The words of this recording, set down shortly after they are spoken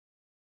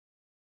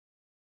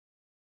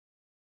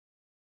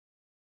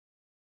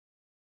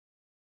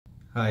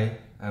Hi,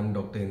 I'm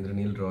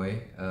Dr.Indraniil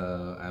Roy.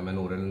 I'm an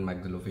oral and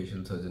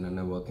maxillofacial surgeon and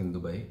I work in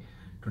Dubai.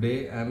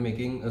 Today I'm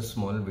making a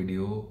small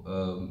video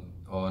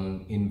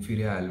on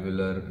inferior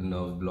alveolar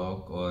nerve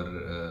block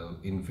or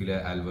inferior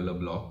alveolar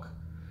block.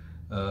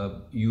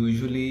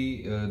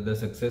 Usually the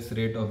success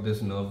rate of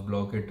this nerve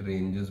block, it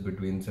ranges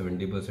between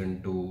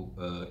 70% to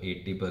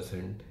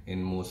 80%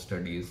 in most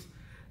studies,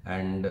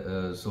 and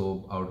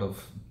so out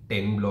of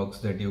 10 blocks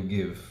that you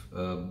give,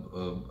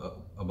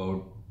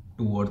 about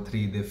 2 or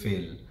 3 they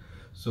fail.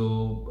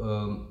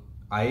 So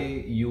I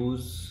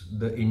use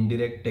the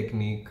indirect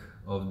technique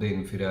of the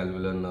inferior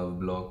alveolar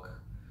nerve block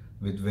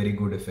with very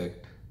good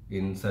effect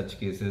in such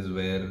cases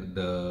where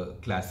the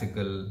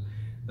classical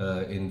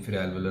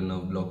inferior alveolar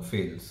nerve block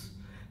fails.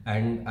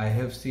 And I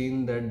have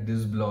seen that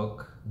this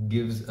block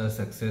gives a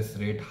success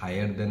rate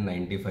higher than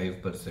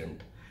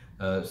 95%.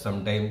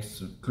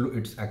 Sometimes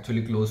it's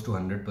actually close to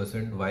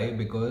 100%. Why?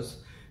 Because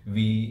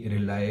we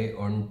rely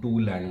on 2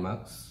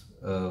 landmarks.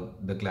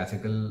 The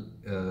classical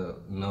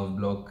nerve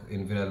block,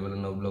 inferior alveolar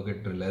nerve block,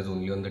 it relies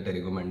only on the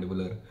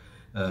pterygomandibular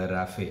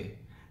raphe,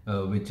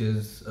 which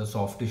is a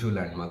soft tissue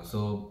landmark.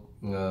 So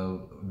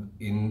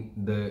in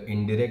the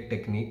indirect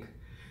technique,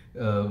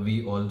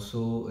 we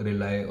also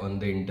rely on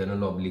the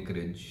internal oblique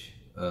ridge,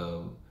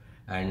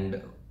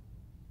 and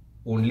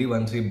only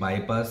once we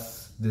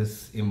bypass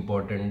this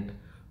important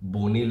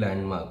bony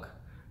landmark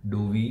do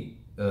we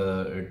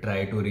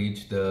try to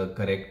reach the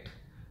correct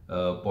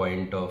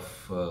point of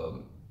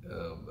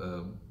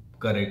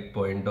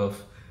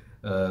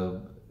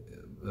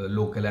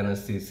local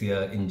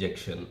anesthesia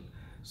injection.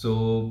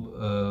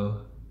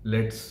 So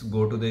let's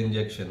go to the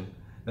injection.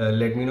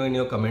 Let me know in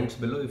your comments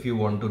below if you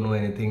want to know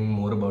anything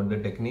more about the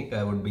technique.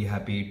 I would be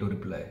happy to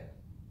reply.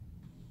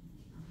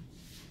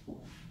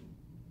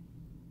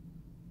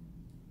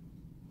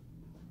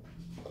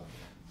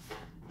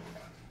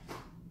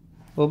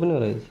 Open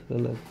your eyes,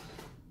 relax.